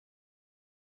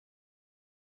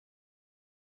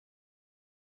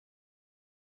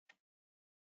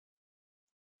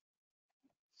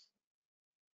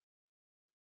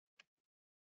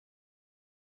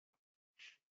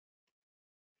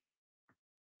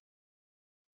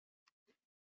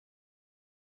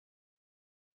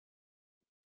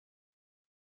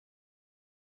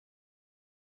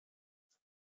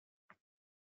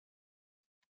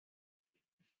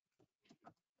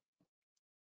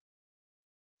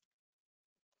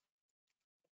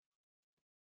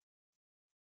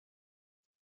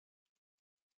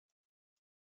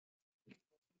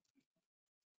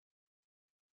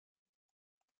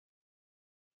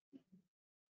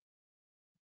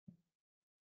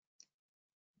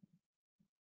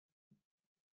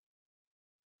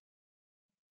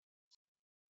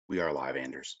We are live,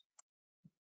 Anders.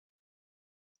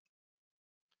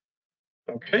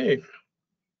 Okay,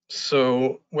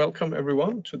 so welcome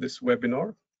everyone to this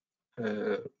webinar.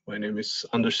 My name is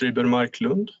Anders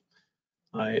Marklund.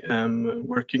 I am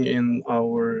working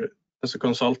as a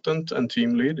consultant and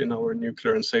team lead in our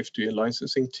nuclear and safety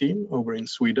licensing team over in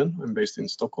Sweden. I'm based in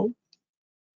Stockholm.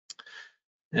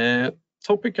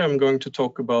 Topic I'm going to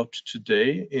talk about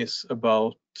today is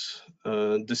about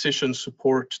decision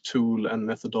support tool and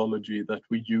methodology that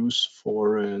we use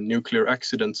for nuclear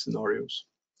accident scenarios.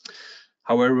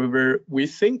 However, we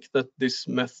think that this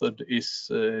method is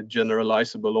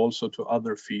generalizable also to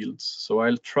other fields. So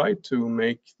I'll try to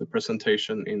make the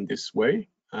presentation in this way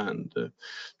and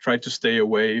try to stay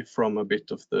away from a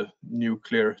bit of the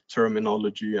nuclear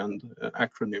terminology and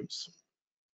acronyms.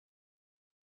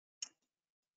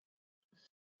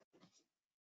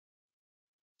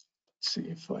 Let's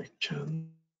see if I can.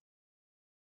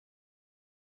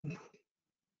 I'd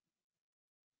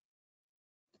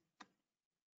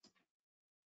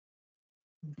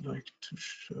like to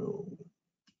show.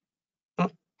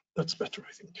 Oh, that's better,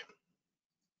 I think.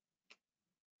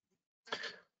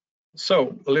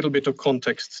 So a little bit of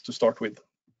context to start with.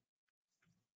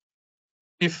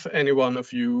 If any one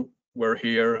of you were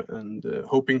here and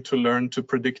hoping to learn to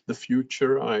predict the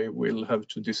future, I will have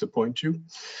to disappoint you.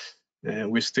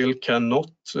 We still cannot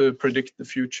predict the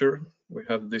future. We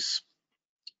have this,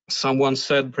 someone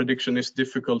said prediction is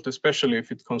difficult, especially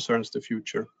if it concerns the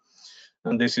future.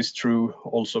 And this is true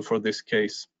also for this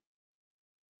case.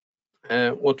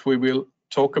 What we will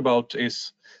talk about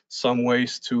is some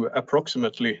ways to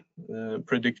approximately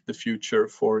predict the future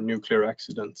for nuclear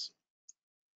accidents.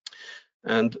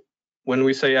 And when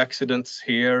we say accidents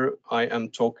here, I am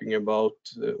talking about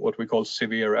what we call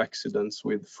severe accidents,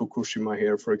 with Fukushima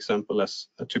here, for example, as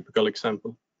a typical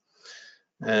example,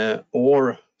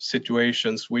 or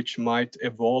situations which might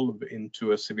evolve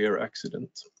into a severe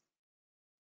accident.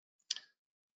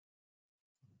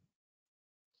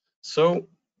 So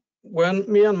when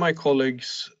me and my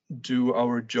colleagues do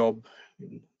our job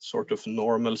in sort of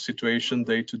normal situation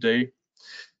day to day,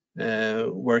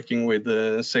 working with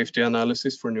safety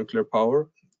analysis for nuclear power,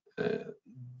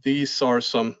 these are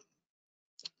some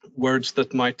words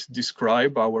that might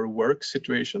describe our work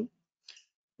situation.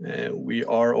 We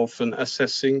are often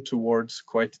assessing towards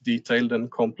quite detailed and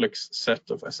complex set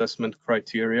of assessment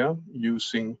criteria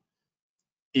using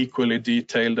equally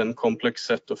detailed and complex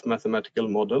set of mathematical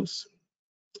models.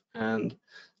 And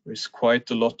there's quite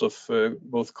a lot of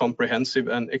both comprehensive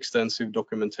and extensive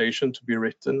documentation to be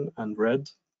written and read.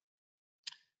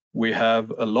 We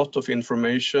have a lot of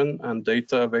information and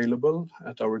data available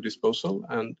at our disposal,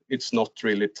 and it's not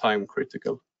really time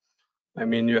critical. I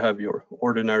mean, you have your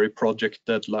ordinary project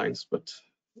deadlines, but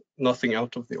nothing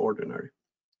out of the ordinary.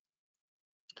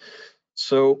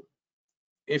 So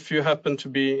if you happen to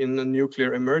be in a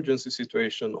nuclear emergency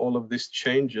situation, all of this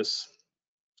changes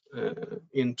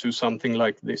into something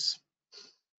like this.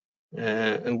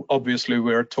 And obviously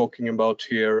we are talking about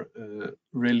here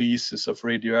releases of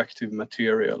radioactive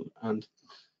material, and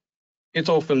it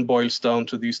often boils down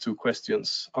to these two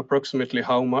questions: approximately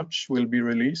how much will be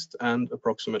released and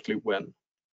approximately when.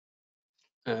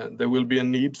 There will be a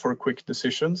need for quick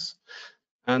decisions,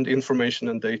 and information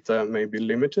and data may be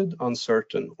limited,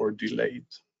 uncertain, or delayed.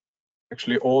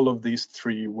 Actually, all of these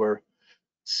three were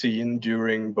seen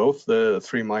during both the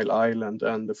 3 Mile Island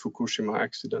and the Fukushima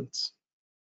accidents.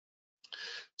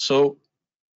 So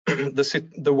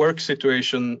the work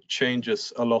situation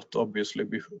changes a lot, obviously,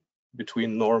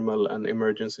 between normal and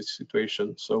emergency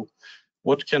situation. So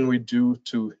what can we do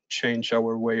to change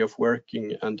our way of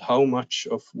working, and how much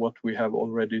of what we have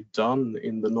already done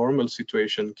in the normal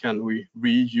situation can we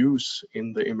reuse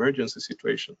in the emergency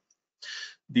situation?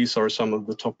 These are some of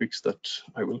the topics that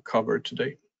I will cover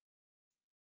today.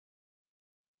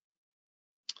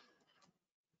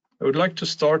 I would like to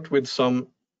start with some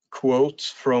quotes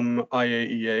from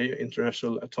IAEA,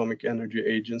 International Atomic Energy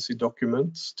Agency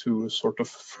documents, to sort of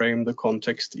frame the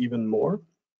context even more.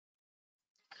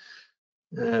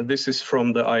 This is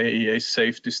from the IAEA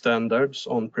safety standards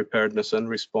on preparedness and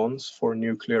response for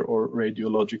nuclear or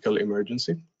radiological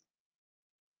emergency.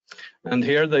 And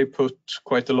here they put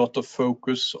quite a lot of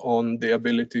focus on the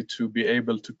ability to be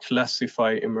able to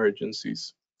classify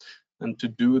emergencies. And to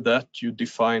do that, you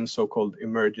define so-called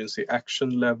emergency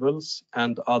action levels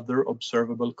and other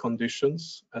observable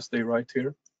conditions, as they write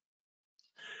here.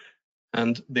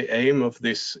 And the aim of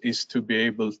this is to be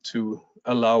able to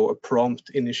allow a prompt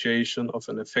initiation of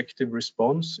an effective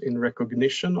response in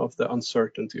recognition of the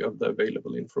uncertainty of the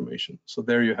available information. So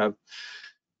there you have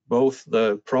both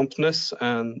the promptness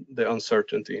and the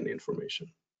uncertainty in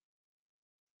information.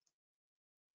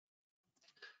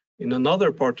 In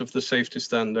another part of the safety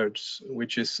standards,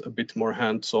 which is a bit more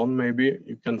hands-on maybe,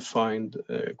 you can find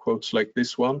quotes like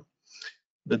this one.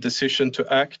 The decision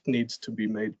to act needs to be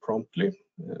made promptly.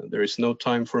 There is no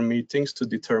time for meetings to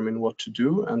determine what to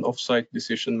do, and off-site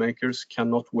decision makers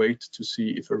cannot wait to see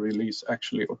if a release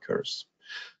actually occurs.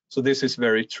 So this is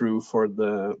very true for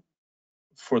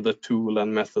the tool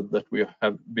and method that we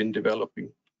have been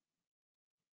developing.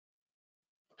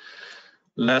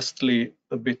 Lastly,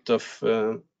 a bit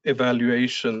of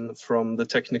evaluation from the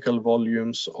technical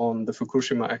volumes on the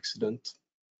Fukushima accident.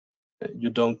 You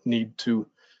don't need to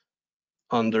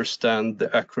understand the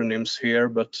acronyms here,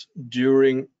 but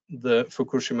during the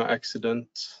Fukushima accident,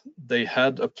 they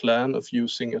had a plan of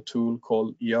using a tool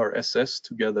called ERSS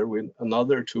together with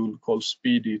another tool called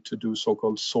SPEEDY to do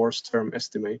so-called source term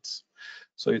estimates.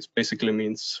 So it basically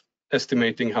means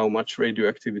estimating how much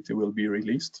radioactivity will be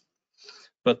released.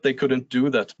 But they couldn't do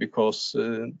that because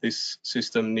this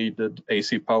system needed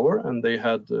AC power and they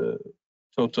had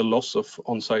total loss of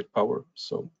on-site power.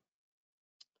 So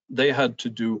they had to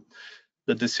do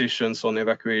the decisions on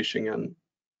evacuation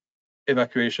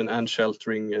and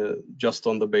sheltering just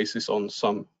on the basis on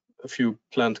a few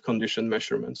plant condition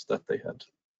measurements that they had.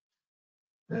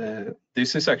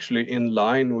 This is actually in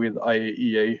line with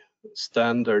IAEA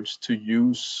standards to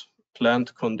use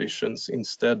plant conditions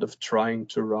instead of trying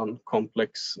to run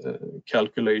complex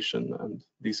calculation and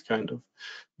these kind of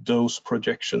dose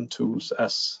projection tools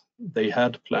as they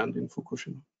had planned in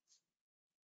Fukushima.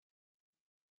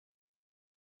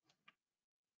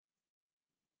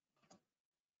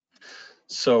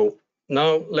 So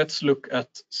now let's look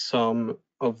at some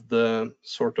of the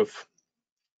sort of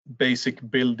basic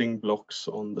building blocks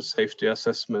on the safety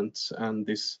assessments and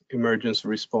this emergency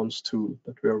response tool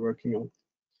that we are working on.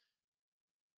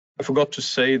 I forgot to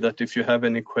say that if you have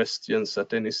any questions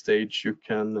at any stage, you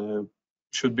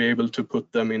should be able to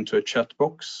put them into a chat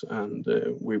box and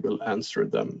we will answer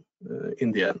them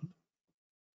in the end.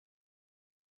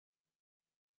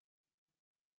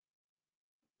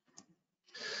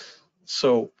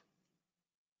 So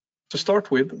to start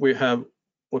with, we have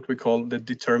what we call the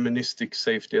deterministic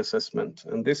safety assessment.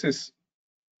 And this is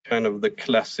kind of the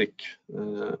classic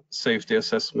safety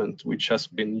assessment, which has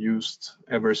been used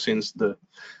ever since the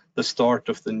start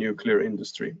of the nuclear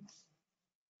industry.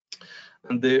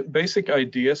 And the basic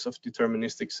ideas of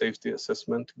deterministic safety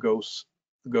assessment go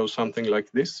something like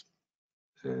this.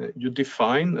 You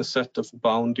define a set of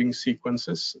bounding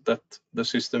sequences that the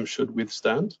system should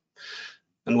withstand.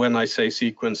 And when I say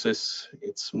sequences,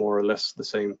 it's more or less the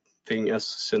same thing as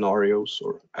scenarios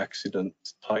or accident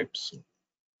types.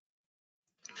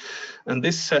 And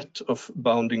this set of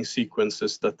bounding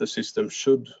sequences that the system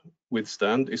should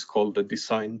withstand is called the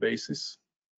design basis.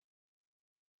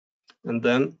 And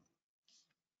then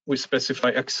we specify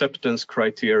acceptance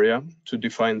criteria to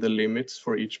define the limits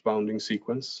for each bounding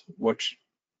sequence.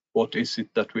 What is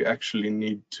it that we actually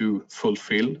need to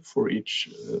fulfill for each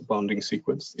bounding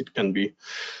sequence? It can be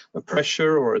a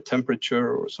pressure or a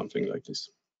temperature or something like this.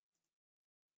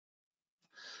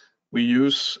 We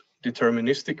use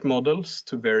deterministic models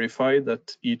to verify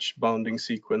that each bounding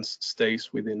sequence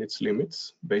stays within its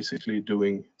limits, basically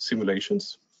doing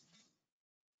simulations.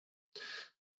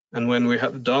 And when we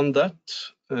have done that,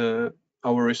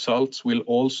 our results will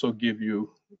also give you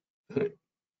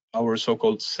our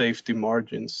so-called safety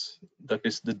margins. That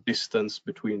is the distance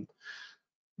between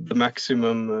the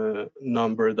maximum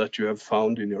number that you have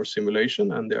found in your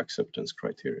simulation and the acceptance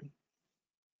criterion.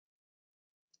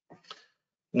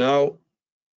 Now,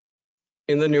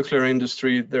 in the nuclear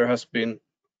industry, there has been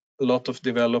a lot of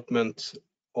development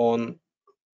on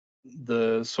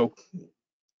the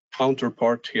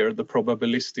counterpart here, the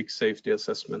probabilistic safety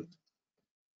assessment,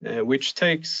 which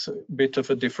takes a bit of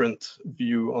a different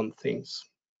view on things.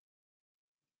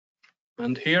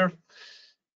 And here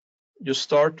you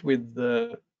start with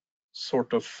the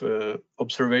sort of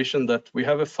observation that we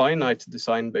have a finite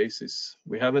design basis.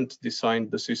 We haven't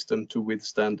designed the system to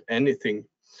withstand anything.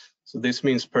 So this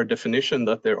means per definition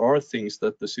that there are things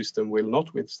that the system will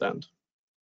not withstand.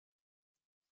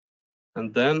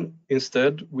 And then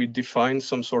instead we define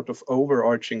some sort of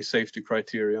overarching safety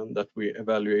criterion that we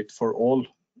evaluate for all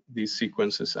these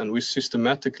sequences, and we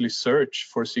systematically search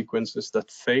for sequences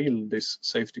that fail this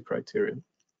safety criterion.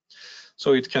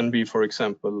 So it can be, for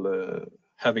example,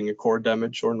 having a core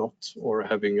damage or not, or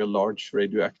having a large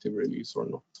radioactive release or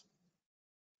not.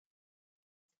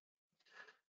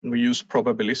 We use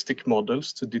probabilistic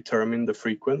models to determine the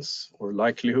frequency or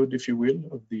likelihood, if you will,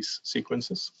 of these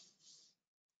sequences.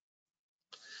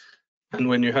 And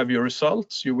when you have your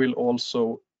results, you will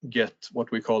also get what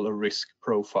we call a risk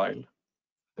profile.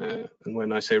 And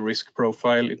when I say risk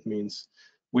profile, it means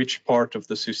which part of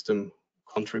the system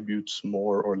contributes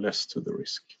more or less to the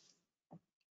risk.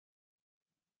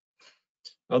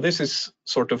 Now, this is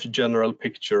sort of a general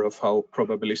picture of how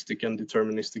probabilistic and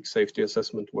deterministic safety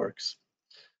assessment works.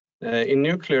 In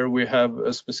nuclear, we have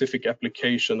a specific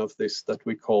application of this that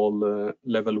we call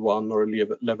level 1 or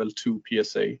level 2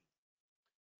 PSA.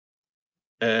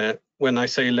 When I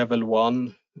say level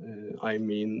 1, I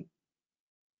mean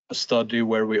a study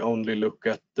where we only look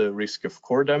at the risk of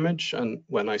core damage, and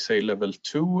when I say level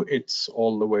 2, it's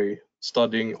all the way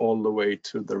studying all the way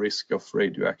to the risk of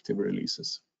radioactive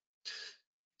releases.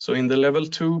 So in the level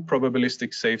 2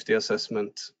 probabilistic safety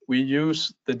assessment, we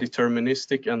use the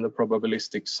deterministic and the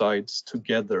probabilistic sides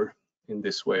together in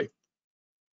this way.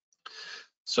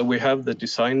 So we have the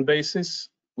design basis,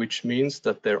 which means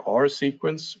that there are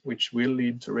sequences which will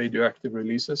lead to radioactive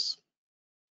releases.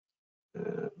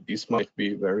 These might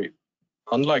be very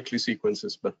unlikely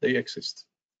sequences, but they exist.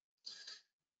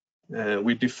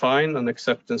 We define an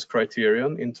acceptance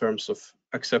criterion in terms of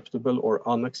acceptable or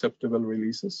unacceptable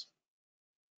releases.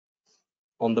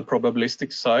 On the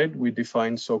probabilistic side, we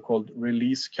define so-called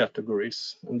release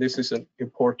categories, and this is an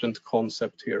important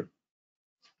concept here.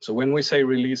 So when we say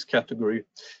release category,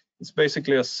 it's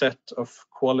basically a set of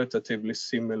qualitatively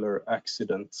similar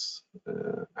accidents,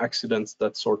 accidents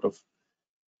that sort of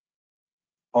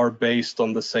are based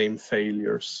on the same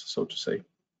failures, so to say.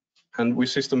 And we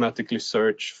systematically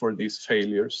search for these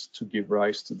failures to give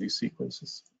rise to these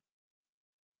sequences.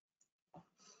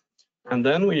 And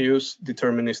then we use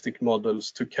deterministic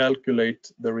models to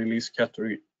calculate the release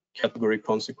category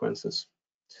consequences.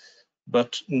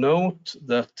 But note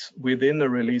that within a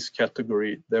release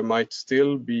category, there might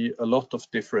still be a lot of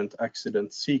different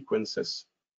accident sequences.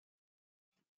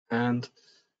 And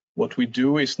what we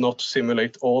do is not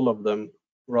simulate all of them,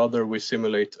 rather we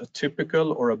simulate a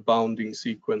typical or a bounding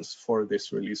sequence for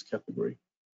this release category.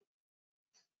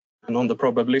 And on the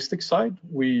probabilistic side,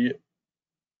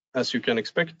 as you can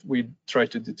expect, we try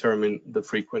to determine the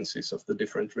frequencies of the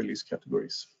different release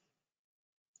categories.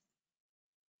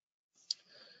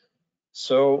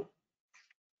 So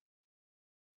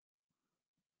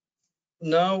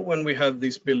now when we have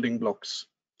these building blocks,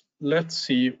 let's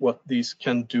see what these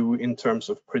can do in terms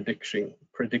of predicting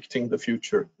the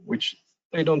future, which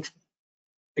they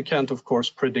can't of course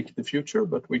predict the future,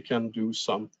 but we can do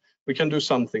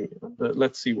something.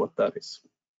 Let's see what that is.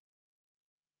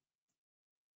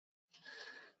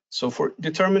 So for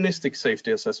deterministic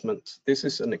safety assessment, this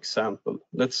is an example.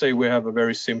 Let's say we have a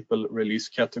very simple release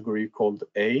category called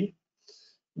A,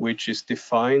 which is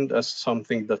defined as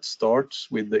something that starts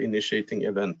with the initiating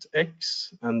event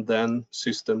X and then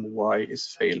system Y is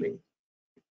failing.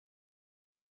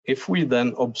 If we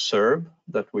then observe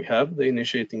that we have the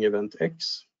initiating event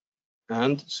X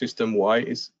and system Y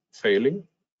is failing,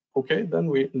 okay, then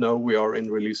we know we are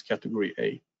in release category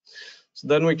A. So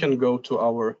then we can go to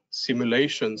our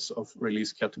simulations of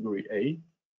release category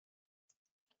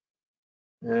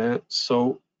A.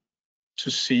 So to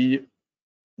see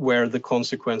where the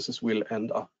consequences will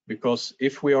end up, because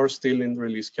if we are still in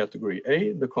release category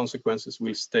A, the consequences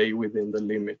will stay within the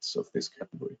limits of this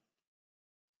category.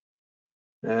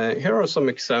 Here are some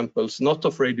examples, not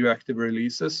of radioactive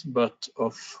releases, but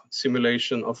of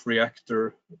simulation of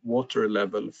reactor water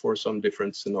level for some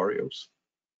different scenarios.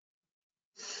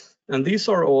 And these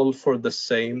are all for the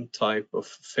same type of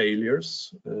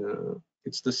failures.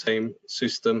 It's the same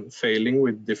system failing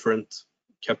with different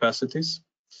capacities.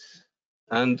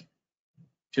 And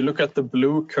if you look at the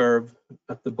blue curve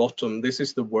at the bottom, this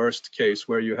is the worst case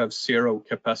where you have zero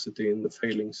capacity in the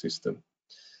failing system.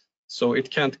 So it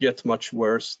can't get much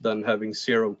worse than having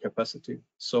zero capacity.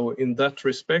 So in that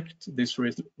respect, this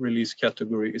release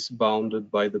category is bounded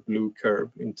by the blue curve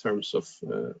in terms of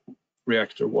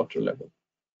reactor water level.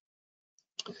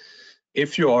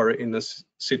 If you are in a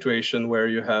situation where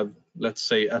you have, let's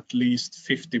say, at least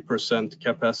 50%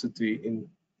 capacity in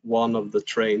one of the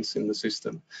trains in the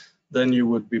system, then you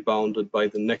would be bounded by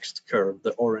the next curve,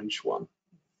 the orange one,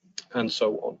 and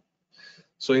so on.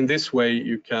 So in this way,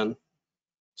 you can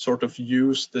sort of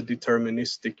use the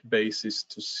deterministic basis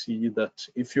to see that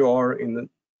if you are in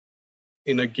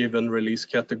a given release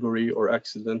category or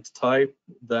accident type,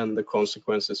 then the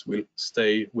consequences will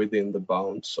stay within the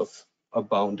bounds of a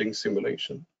bounding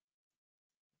simulation.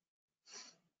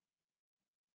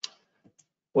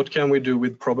 What can we do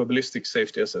with probabilistic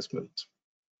safety assessment?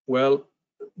 Well,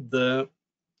 the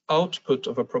output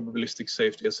of a probabilistic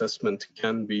safety assessment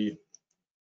can be,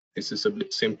 this is a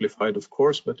bit simplified of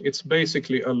course, but it's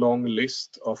basically a long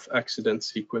list of accident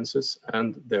sequences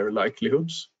and their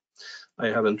likelihoods. I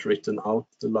haven't written out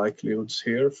the likelihoods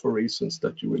here for reasons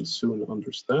that you will soon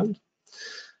understand.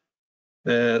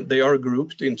 They are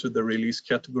grouped into the release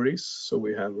categories. So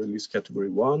we have release category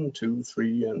 1, 2,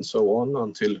 3, and so on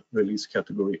until release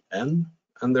category N.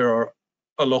 And there are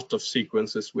a lot of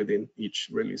sequences within each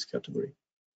release category.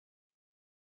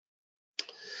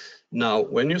 Now,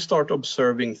 when you start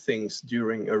observing things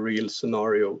during a real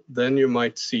scenario, then you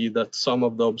might see that some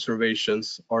of the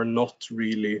observations are not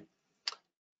really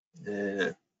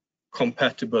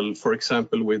compatible, for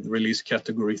example, with release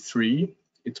category 3.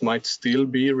 It might still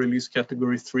be release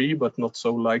category 3, but not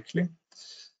so likely.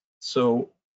 So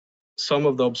some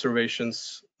of the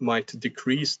observations might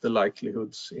decrease the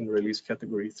likelihoods in release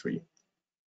category 3.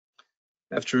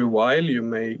 After a while, you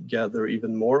may gather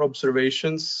even more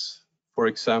observations, for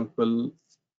example,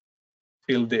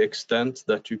 till the extent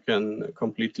that you can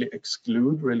completely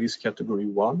exclude release category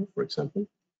 1, for example.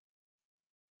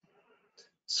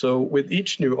 So with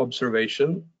each new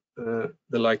observation,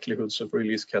 the likelihoods of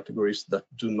release categories that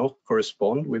do not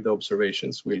correspond with the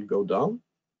observations will go down.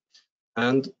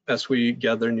 And as we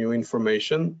gather new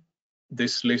information,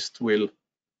 this list will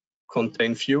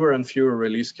contain fewer and fewer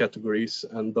release categories,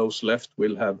 and those left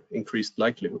will have increased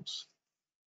likelihoods.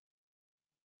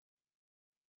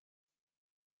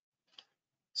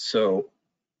 So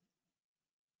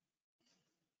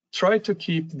try to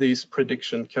keep these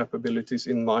prediction capabilities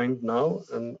in mind now,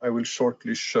 and I will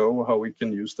shortly show how we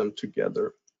can use them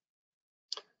together.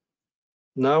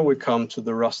 Now we come to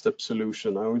the RASTEP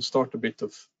solution. I will start a bit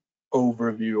of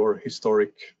overview or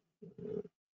historic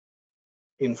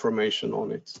information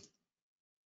on it.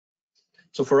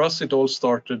 So for us, it all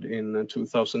started in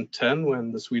 2010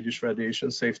 when the Swedish Radiation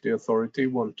Safety Authority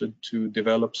wanted to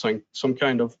develop some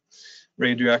kind of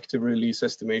radioactive release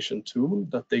estimation tool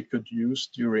that they could use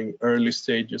during early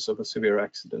stages of a severe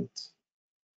accident,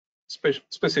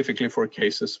 specifically for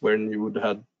cases when you would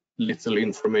have little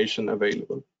information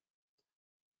available.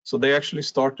 So they actually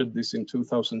started this in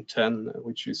 2010,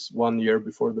 which is 1 year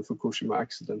before the Fukushima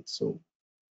accident. So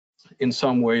in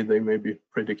some way, they maybe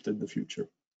predicted the future.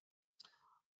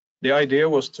 The idea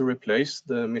was to replace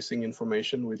the missing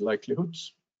information with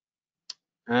likelihoods,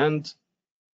 and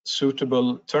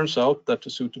turns out that a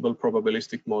suitable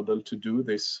probabilistic model to do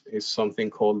this is something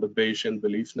called the Bayesian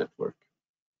belief network.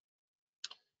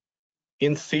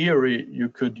 In theory, you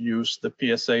could use the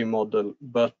PSA model,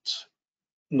 but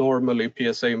normally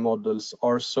PSA models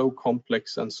are so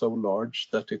complex and so large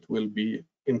that it will be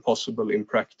impossible in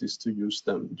practice to use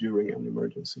them during an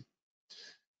emergency.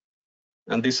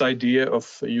 And this idea of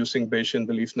using Bayesian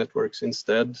belief networks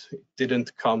instead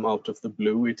didn't come out of the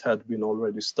blue. It had been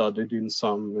already studied in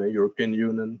some European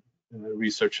Union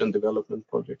research and development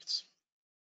projects.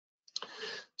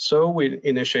 So we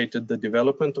initiated the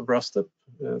development of RASTEP,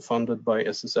 funded by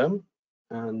SSM,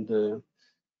 and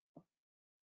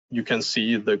you can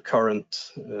see the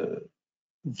current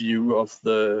view of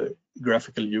the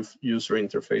graphical user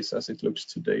interface as it looks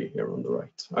today here on the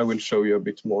right. I will show you a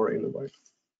bit more in a while.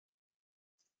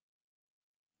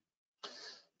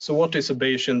 So what is a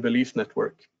Bayesian belief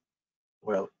network?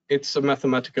 Well, it's a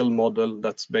mathematical model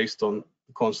that's based on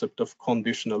the concept of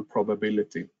conditional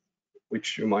probability,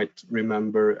 which you might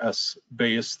remember as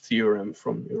Bayes' theorem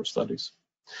from your studies.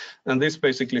 And this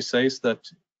basically says that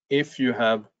if you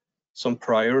have some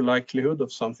prior likelihood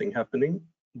of something happening,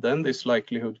 then this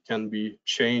likelihood can be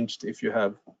changed if you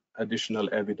have additional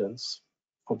evidence,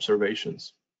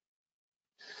 observations.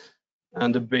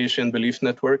 And the Bayesian belief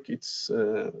network, it's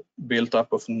built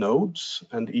up of nodes,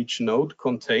 and each node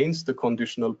contains the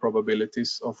conditional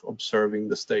probabilities of observing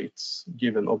the states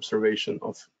given observation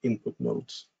of input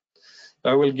nodes.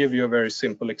 I will give you a very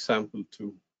simple example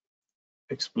to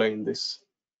explain this.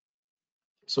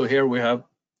 So here we have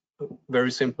a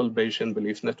very simple Bayesian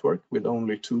belief network with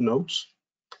only 2 nodes.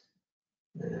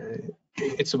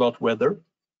 It's about weather.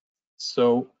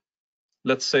 So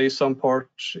let's say some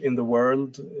part in the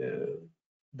world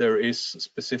there is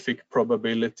specific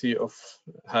probability of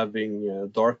having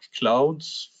dark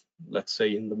clouds, let's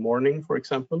say in the morning, for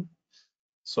example.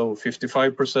 So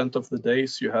 55% of the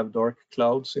days you have dark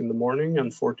clouds in the morning,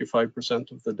 and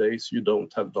 45% of the days you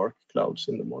don't have dark clouds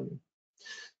in the morning.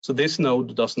 So this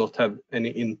node does not have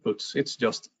any inputs. It's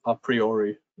just a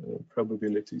priori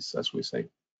probabilities, as we say.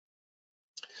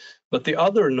 But the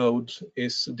other node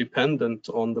is dependent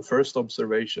on the first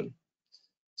observation.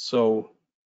 So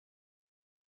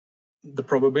the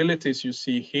probabilities you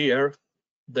see here,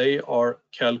 they are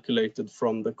calculated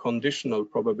from the conditional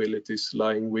probabilities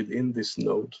lying within this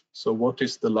node. So what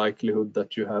is the likelihood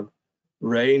that you have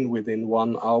rain within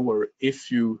 1 hour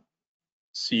if you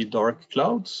see dark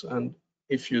clouds, and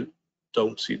if you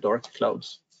don't see dark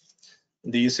clouds.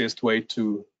 The easiest way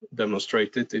to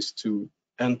demonstrate it is to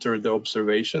enter the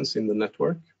observations in the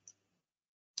network.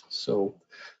 So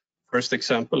first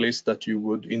example is that you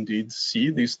would indeed see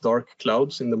these dark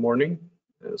clouds in the morning.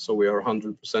 So we are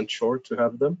 100% sure to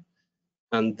have them.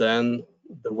 And then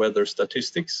the weather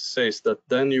statistics says that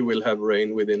then you will have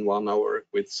rain within 1 hour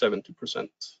with 70%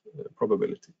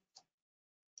 probability.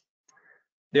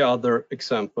 The other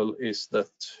example is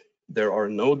that there are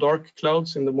no dark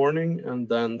clouds in the morning, and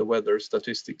then the weather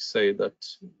statistics say that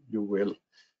you will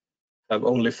have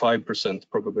only 5%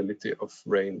 probability of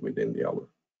rain within the hour.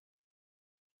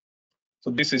 So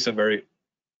this is a very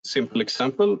simple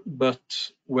example,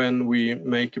 but when we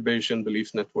make a Bayesian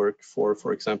belief network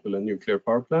for example, a nuclear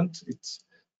power plant, it's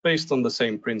based on the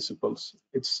same principles.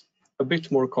 It's a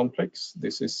bit more complex.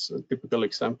 This is a typical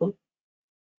example.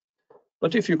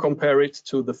 But if you compare it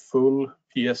to the full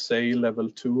PSA level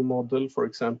 2 model, for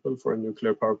example, for a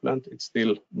nuclear power plant, it's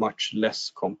still much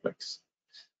less complex.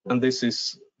 And this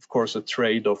is, of course, a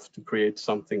trade-off to create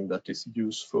something that is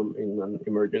useful in an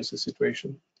emergency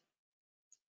situation.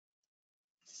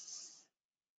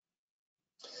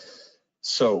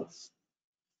 So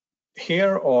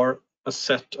here are a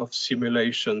set of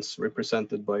simulations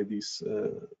represented by these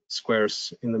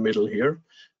squares in the middle here.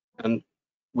 And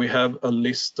we have a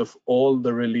list of all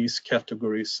the release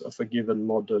categories of a given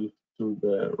model to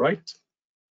the right.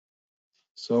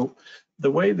 So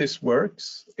the way this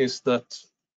works is that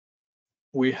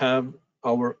we have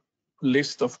our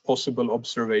list of possible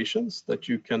observations that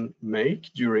you can make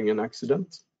during an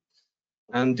accident.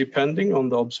 And depending on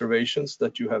the observations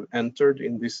that you have entered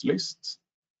in this list,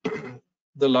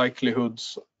 the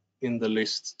likelihoods in the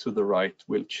list to the right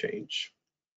will change.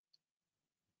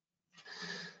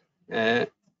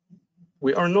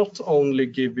 We are not only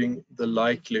giving the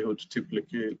likelihood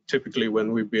typically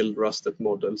when we build RASTEP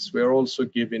models, we are also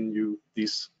giving you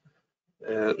these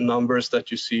numbers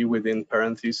that you see within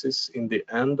parentheses in the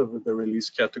end of the release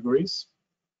categories,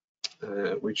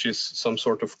 which is some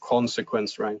sort of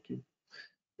consequence ranking.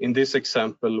 In this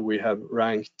example, we have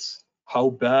ranked how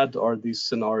bad are these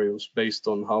scenarios based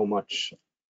on how much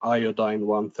iodine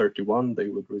 131 they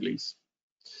would release.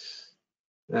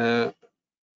 And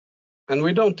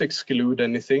we don't exclude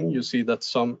anything. You see that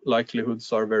some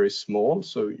likelihoods are very small,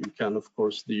 so you can, of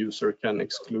course, the user can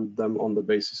exclude them on the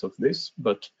basis of this,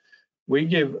 but we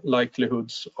give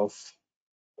likelihoods of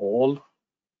all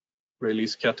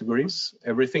release categories.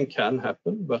 Everything can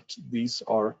happen, but these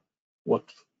are what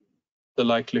the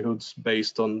likelihoods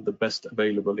based on the best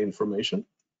available information.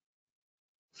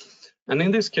 And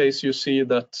in this case, you see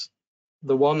that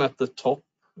the one at the top,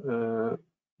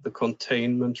 the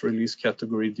containment release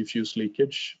category diffuse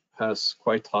leakage, has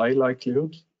quite high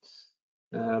likelihood,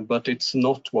 but it's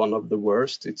not one of the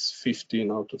worst. It's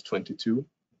 15 out of 22.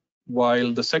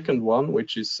 While the second one,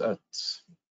 which is at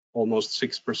almost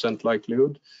 6%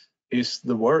 likelihood, is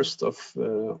the worst of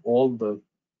all the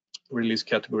release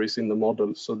categories in the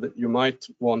model. So that you might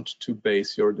want to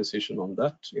base your decision on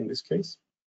that in this case.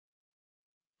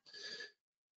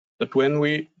 But when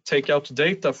we take out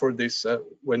data for this,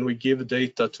 when we give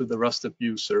data to the RASTEP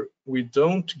user, we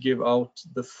don't give out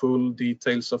the full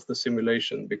details of the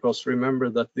simulation, because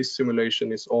remember that this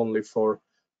simulation is only for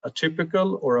a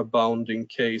typical or a bounding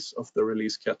case of the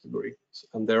release category.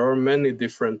 And there are many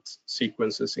different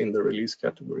sequences in the release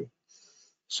category.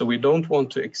 So we don't want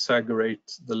to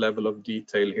exaggerate the level of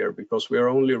detail here, because we are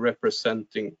only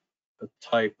representing a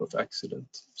type of accident.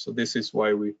 So this is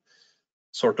why we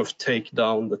sort of take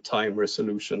down the time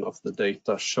resolution of the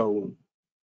data shown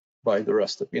by the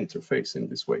RASTEP interface in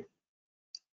this way.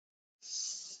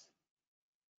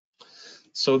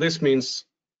 So this means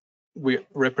we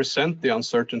represent the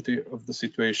uncertainty of the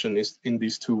situation is in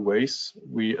these two ways.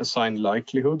 We assign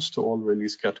likelihoods to all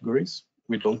release categories.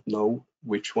 We don't know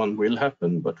which one will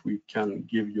happen, but we can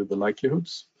give you the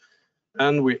likelihoods.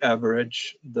 And we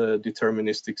average the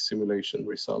deterministic simulation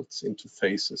results into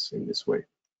phases in this way.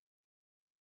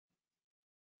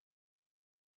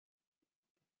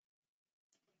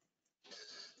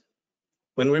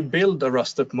 When we build a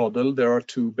RASTEP model, there are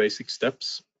two basic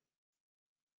steps.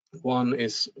 One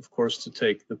is, of course, to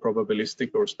take the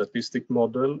probabilistic or statistic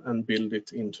model and build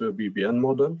it into a BBN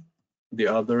model. The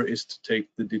other is to take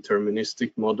the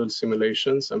deterministic model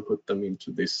simulations and put them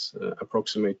into this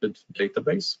approximated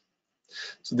database.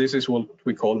 So this is what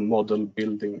we call model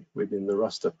building within the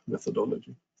RASTEP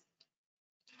methodology.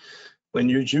 When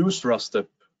you use RASTEP,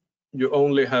 you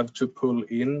only have to pull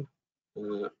in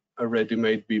a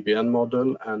ready-made BBN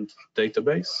model and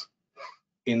database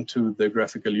into the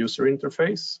graphical user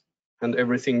interface, and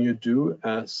everything you do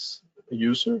as a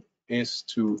user is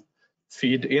to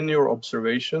feed in your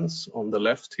observations on the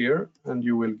left here, and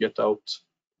you will get out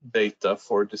data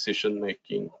for decision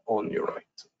making on your right.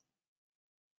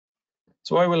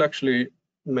 So I will actually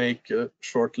make a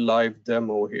short live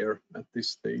demo here at this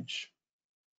stage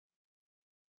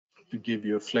to give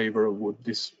you a flavor of what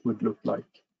this would look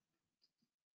like.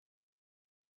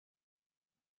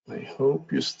 I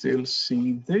hope you still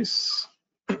see this.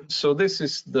 So this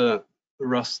is the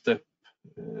RASTEP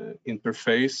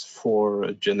interface for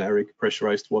a generic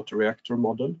pressurized water reactor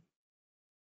model.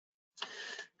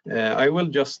 I will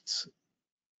just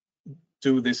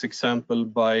do this example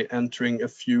by entering a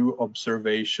few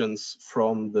observations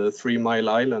from the 3 Mile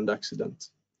Island accident.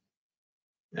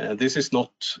 This is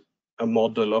not a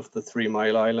model of the 3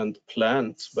 Mile Island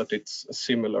plant, but it's a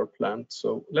similar plant.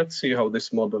 So let's see how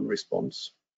this model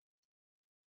responds.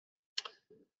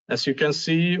 As you can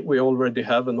see, we already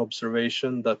have an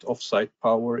observation that offsite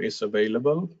power is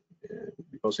available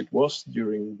because it was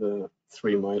during the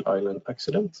 3 Mile Island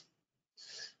accident.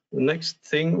 The next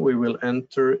thing we will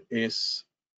enter is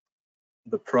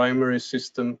the primary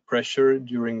system pressure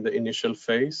during the initial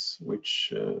phase,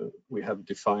 which we have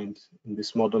defined in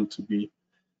this model to be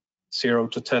 0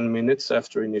 to 10 minutes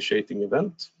after initiating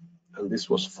event. And this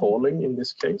was falling in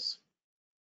this case.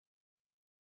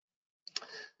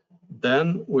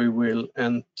 Then we will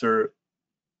enter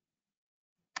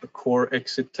a core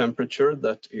exit temperature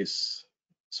that is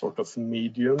sort of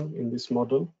medium in this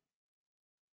model.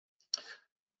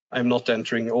 I'm not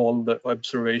entering all the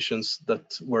observations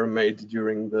that were made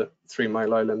during the 3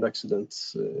 Mile Island accident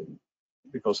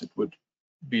because it would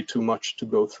be too much to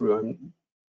go through. I'm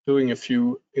doing a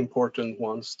few important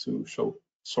ones to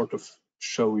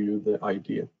show you the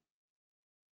idea.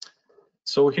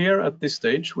 So here at this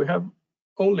stage, we have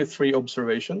only 3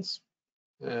 observations.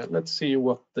 Let's see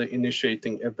what the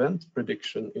initiating event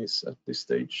prediction is at this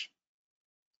stage.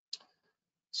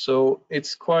 So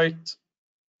it's quite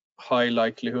high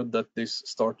likelihood that this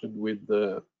started with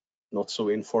the not so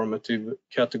informative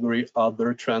category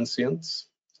other transients.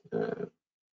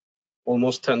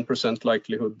 Almost 10%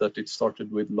 likelihood that it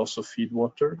started with loss of feed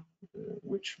water,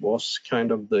 which was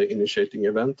kind of the initiating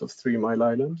event of 3 Mile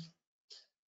Island.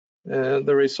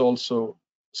 There is also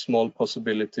small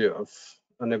possibility of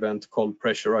an event called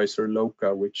pressurizer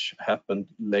loca, which happened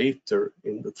later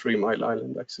in the 3 Mile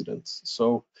Island accidents.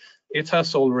 So it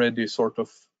has already sort of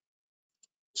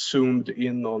zoomed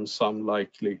in on some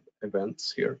likely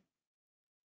events here.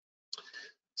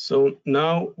 So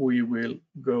now we will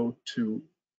go to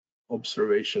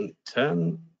observation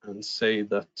 10 and say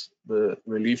that the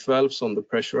relief valves on the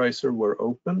pressurizer were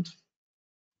opened.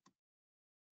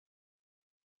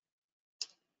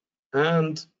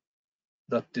 And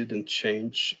that didn't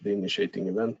change the initiating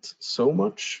event so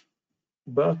much.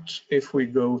 But if we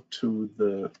go to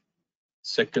the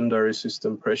secondary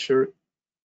system pressure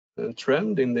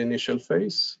trend in the initial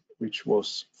phase, which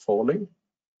was falling,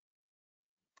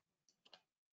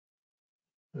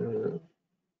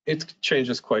 it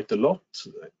changes quite a lot.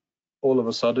 All of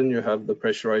a sudden you have the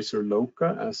pressurizer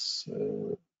loca as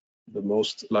the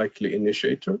most likely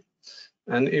initiator.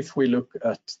 And if we look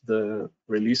at the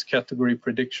release category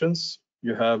predictions,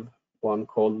 you have one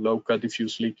called loca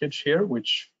diffuse leakage here,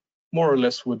 which more or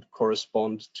less would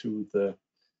correspond to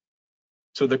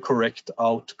the correct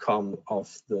outcome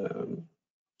of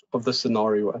the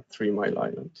scenario at 3 Mile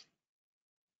Island.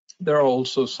 There are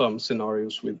also some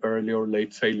scenarios with early or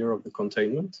late failure of the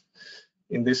containment.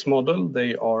 In this model,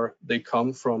 they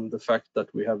come from the fact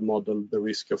that we have modeled the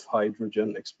risk of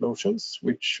hydrogen explosions,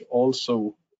 which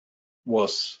also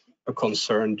was a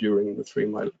concern during the 3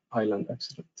 Mile Island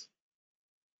accident.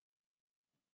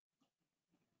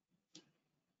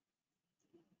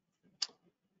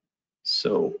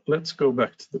 So let's go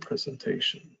back to the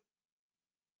presentation.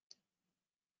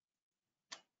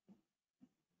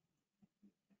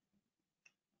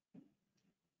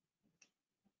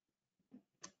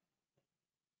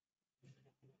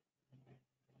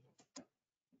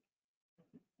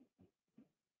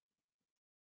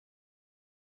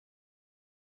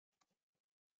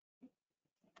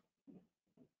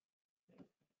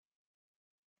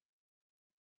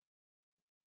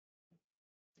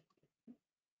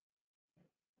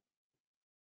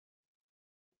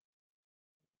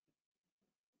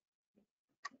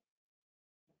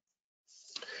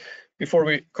 Before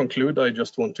we conclude, I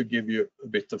just want to give you a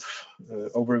bit of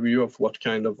overview of what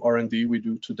kind of R&D we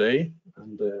do today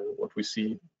and what we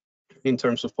see in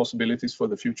terms of possibilities for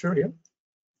the future here.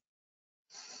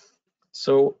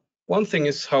 So one thing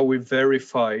is how we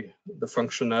verify the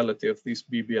functionality of these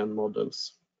BBN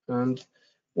models. And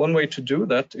one way to do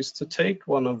that is to take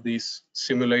one of these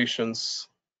simulations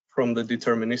from the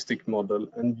deterministic model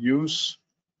and use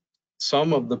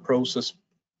some of the process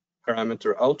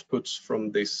parameter outputs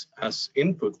from this as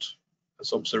input,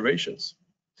 as observations.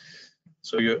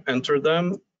 So you enter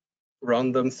them,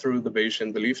 run them through the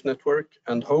Bayesian belief network,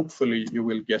 and hopefully you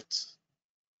will get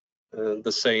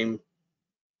the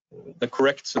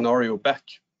correct scenario back,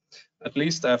 at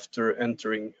least after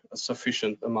entering a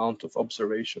sufficient amount of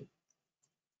observation.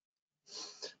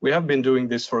 We have been doing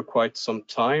this for quite some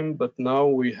time, but now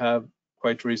we have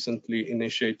quite recently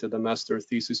initiated a master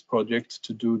thesis project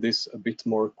to do this a bit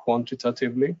more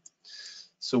quantitatively.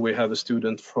 So we have a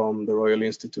student from the Royal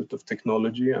Institute of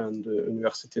Technology and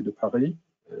Université de Paris.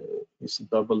 He's a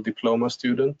double diploma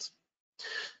student.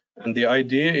 And the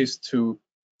idea is to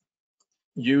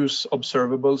use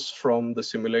observables from the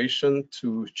simulation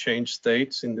to change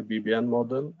states in the BBN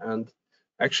model and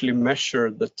actually measure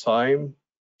the time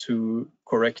to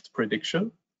correct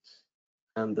prediction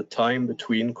and the time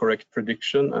between correct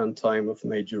prediction and time of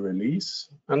major release,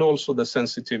 and also the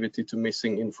sensitivity to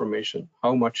missing information.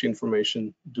 How much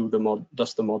information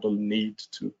does the model need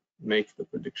to make the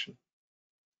prediction?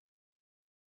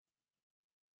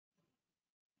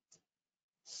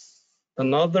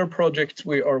 Another project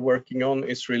we are working on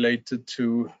is related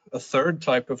to a third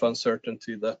type of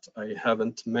uncertainty that I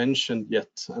haven't mentioned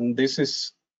yet, and this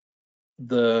is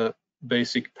the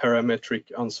basic parametric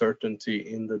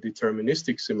uncertainty in the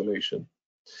deterministic simulation,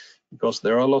 because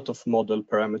there are a lot of model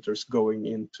parameters going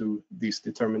into these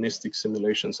deterministic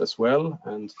simulations as well,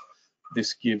 and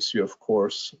this gives you, of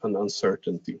course, an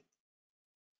uncertainty.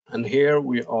 And here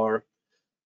we are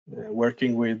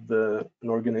working with an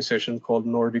organization called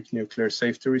Nordic Nuclear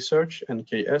Safety Research,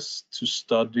 NKS, to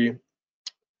study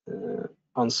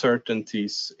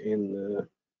uncertainties in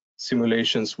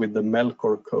simulations with the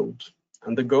Melchior code.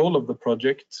 And the goal of the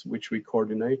project, which we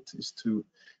coordinate, is to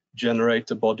generate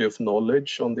a body of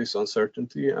knowledge on this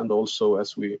uncertainty, and also,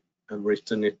 as we have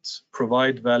written it,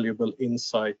 provide valuable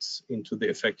insights into the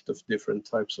effect of different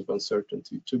types of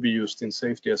uncertainty to be used in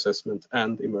safety assessment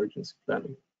and emergency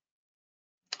planning.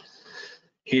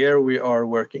 Here we are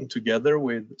working together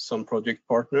with some project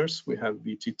partners. We have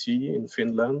VTT in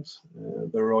Finland,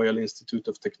 the Royal Institute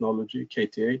of Technology,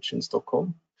 KTH, in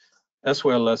Stockholm, as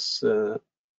well as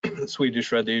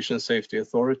Swedish Radiation Safety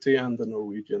Authority and the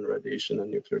Norwegian Radiation and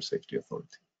Nuclear Safety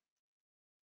Authority.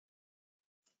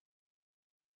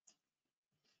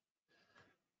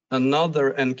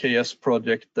 Another NKS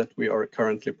project that we are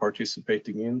currently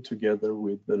participating in together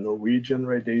with the Norwegian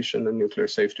Radiation and Nuclear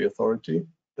Safety Authority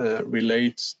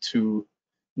relates to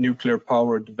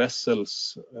nuclear-powered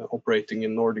vessels operating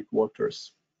in Nordic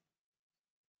waters.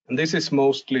 And this is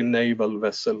mostly naval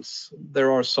vessels.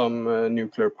 There are some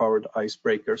nuclear-powered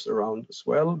icebreakers around as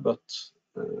well, but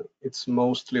it's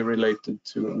mostly related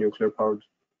to nuclear-powered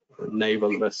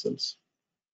naval vessels.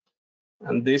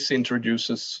 And this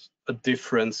introduces a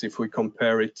difference if we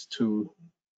compare it to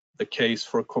the case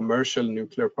for commercial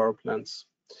nuclear power plants.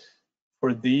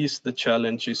 For these, the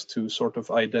challenge is to sort of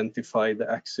identify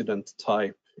the accident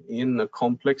type in a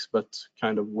complex but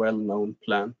kind of well-known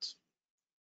plant.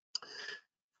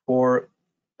 For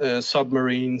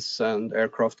submarines and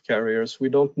aircraft carriers, we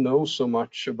don't know so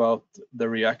much about the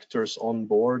reactors on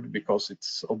board because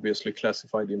it's obviously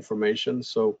classified information.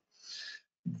 So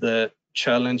the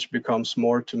challenge becomes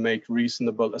more to make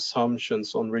reasonable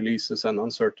assumptions on releases and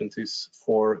uncertainties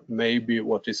for maybe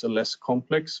what is a less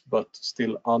complex but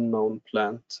still unknown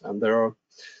plant. And there are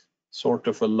sort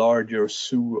of a larger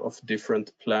zoo of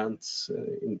different plants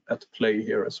at play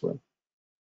here as well.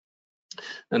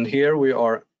 And here we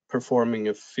are performing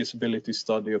a feasibility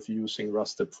study of using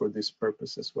RASTEP for this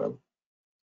purpose as well.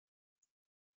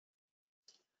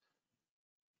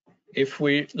 If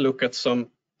we look at some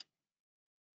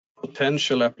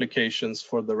potential applications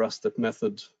for the RASTEP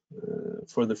method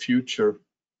for the future,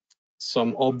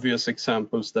 some obvious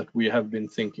examples that we have been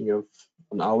thinking of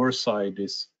on our side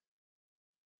is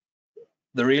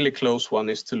the really close one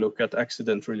is to look at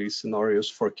accident release scenarios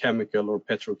for chemical or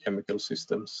petrochemical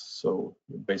systems. So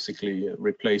basically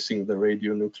replacing the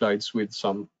radionuclides with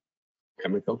some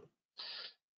chemical.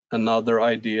 Another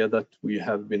idea that we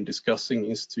have been discussing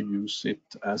is to use it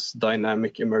as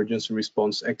dynamic emergency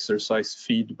response exercise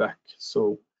feedback.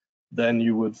 So then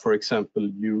you would, for example,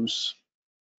 use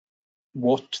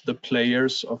what the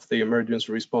players of the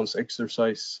emergency response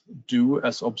exercise do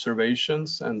as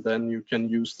observations, and then you can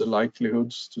use the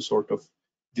likelihoods to sort of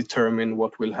determine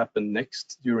what will happen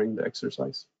next during the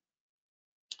exercise.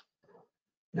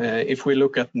 If we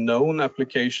look at known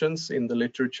applications in the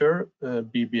literature,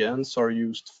 BBNs are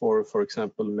used for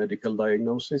example, medical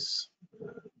diagnosis.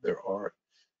 There are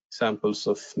examples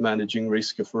of managing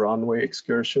risk of runway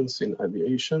excursions in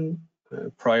aviation,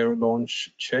 prior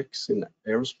launch checks in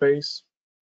aerospace,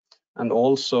 and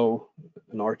also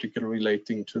an article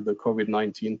relating to the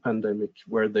COVID-19 pandemic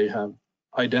where they have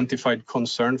identified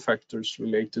concern factors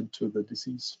related to the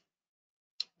disease.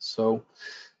 So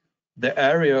the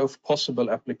area of possible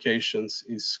applications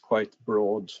is quite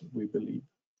broad, we believe.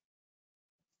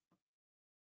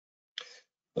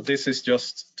 But this is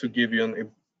just to give you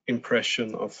an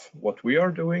impression of what we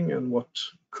are doing and what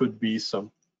could be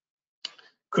some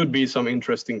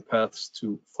interesting paths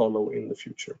to follow in the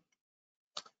future.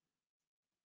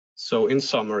 So in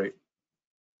summary,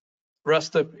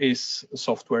 RASTEP is a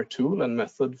software tool and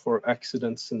method for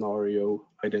accident scenario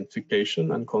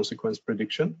identification and consequence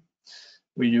prediction.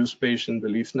 We use Bayesian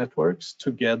belief networks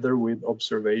together with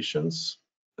observations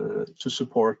to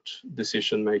support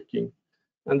decision making.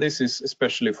 And this is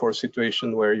especially for a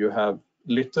situation where you have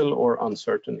little or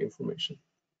uncertain information.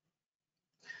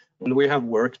 And we have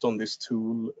worked on this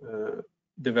tool,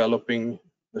 developing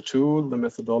the tool, the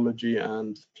methodology,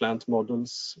 and plant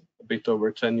models a bit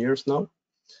over 10 years now,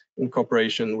 in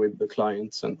cooperation with the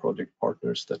clients and project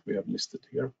partners that we have listed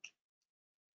here.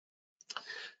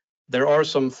 There are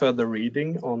some further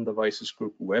reading on the Vices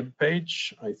Group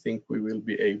webpage. I think we will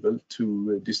be able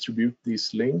to distribute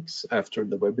these links after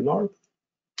the webinar.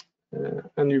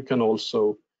 And you can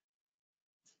also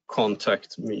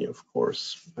contact me, of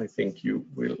course. I think you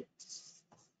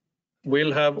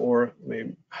will have or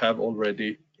may have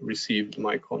already received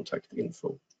my contact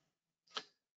info.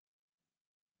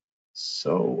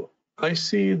 So I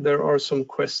see there are some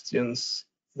questions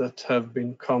that have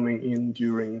been coming in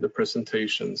during the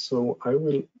presentation, so I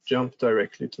will jump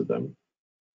directly to them.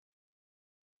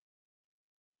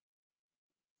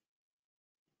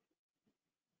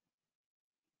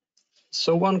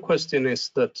 So one question is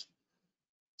that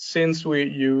since we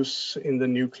use in the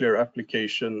nuclear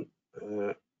application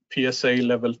PSA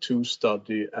level 2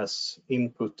 study as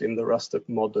input in the RASTEP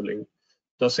modeling,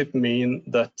 does it mean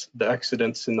that the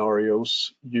accident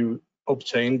scenarios you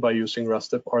obtain by using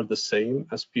RASTEP are the same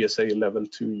as PSA level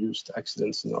 2 used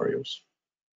accident scenarios?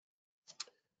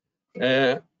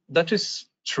 That is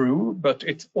true, but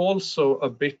it's also a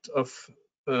bit of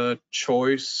a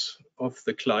choice of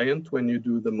the client when you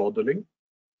do the modeling.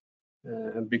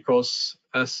 Because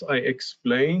as I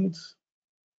explained,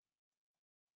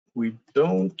 we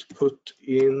don't put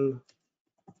in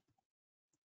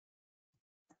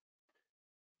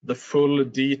the full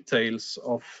details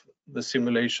of the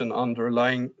simulation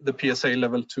underlying the PSA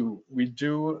level 2. We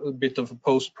do a bit of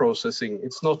post-processing.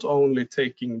 It's not only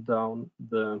taking down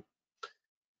the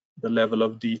level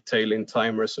of detail in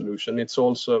time resolution, it's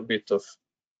also a bit of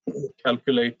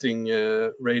calculating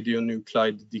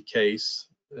radionuclide decays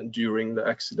during the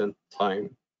accident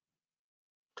time.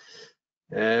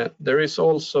 There is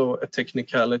also a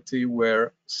technicality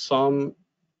where some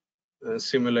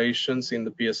simulations in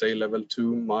the PSA level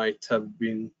 2 might have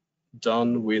been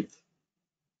done with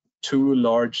too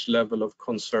large level of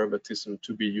conservatism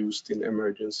to be used in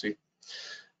emergency.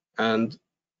 And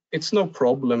it's no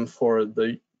problem for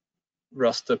the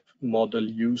RASTEP model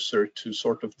user to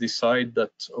sort of decide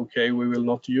that, okay, we will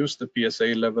not use the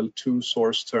PSA level 2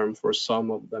 source term for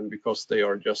some of them because they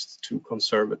are just too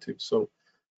conservative. So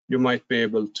you might be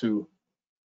able to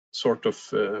sort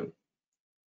of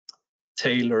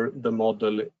tailor the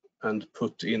model and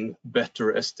put in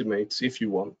better estimates if you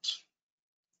want.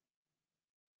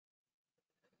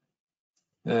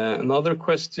 Another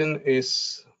question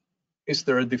is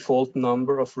there a default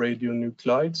number of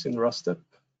radionuclides in RASTEP?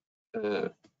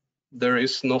 There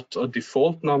is not a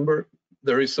default number.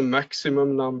 There is a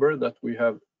maximum number that we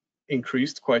have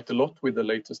increased quite a lot with the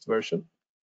latest version.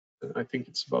 I think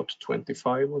it's about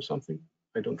 25 or something.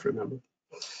 I don't remember.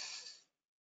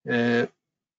 And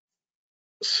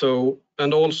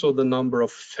also the number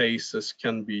of phases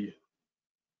can be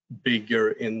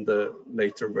bigger in the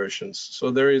later versions.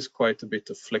 So there is quite a bit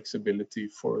of flexibility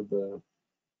for the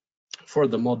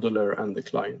modeler and the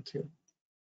client here.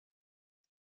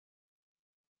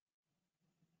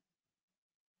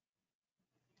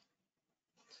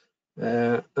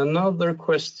 Another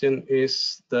question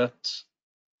is that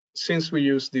since we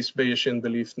use these Bayesian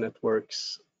belief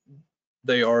networks,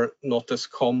 they are not as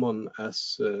common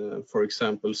as, for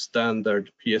example,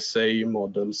 standard PSA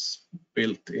models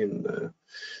built in,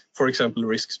 for example,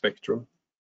 risk spectrum.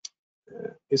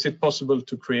 Is it possible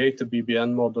to create a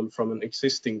BBN model from an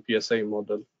existing PSA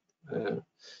model?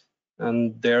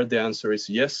 And there the answer is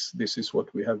yes. This is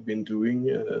what we have been doing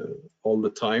all the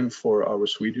time for our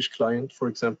Swedish client, for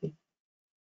example.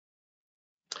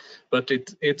 But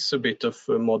it's a bit of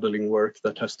modeling work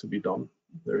that has to be done.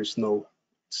 there is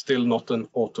still not an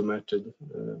automated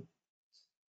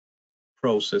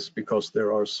process, because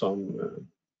there are some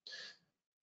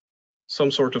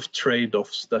sort of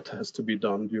trade-offs that has to be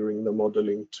done during the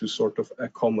modeling to sort of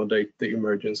accommodate the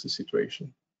emergency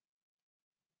situation.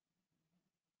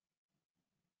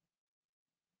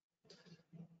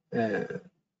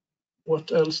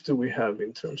 What else do we have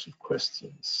in terms of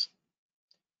questions?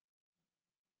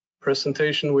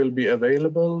 Presentation will be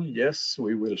available. Yes,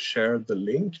 we will share the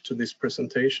link to this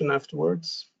presentation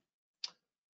afterwards.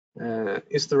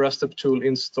 Is the RASTEP tool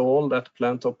installed at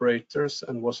plant operators,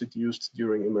 and was it used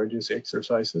during emergency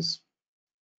exercises?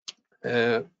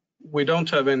 We don't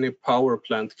have any power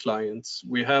plant clients.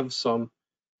 We have some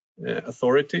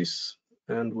authorities,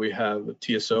 and we have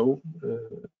TSO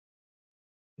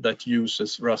that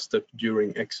uses RASTEP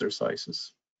during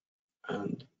exercises.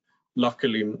 And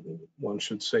luckily, one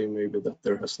should say maybe that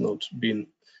there has not been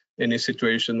any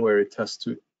situation where it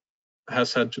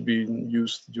has had to be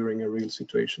used during a real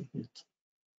situation yet.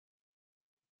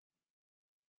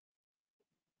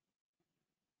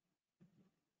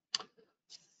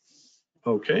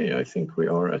 Okay, I think we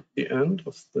are at the end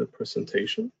of the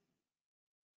presentation.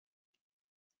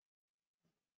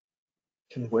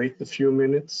 Can wait a few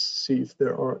minutes, see if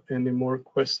there are any more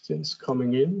questions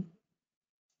coming in.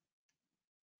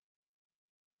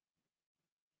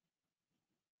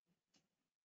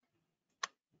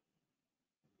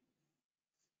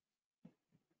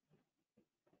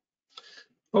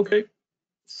 Okay,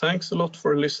 thanks a lot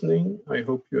for listening. I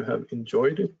hope you have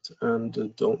enjoyed it,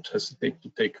 and don't hesitate to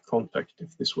take contact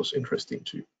if this was interesting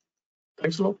to you.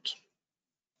 Thanks a lot.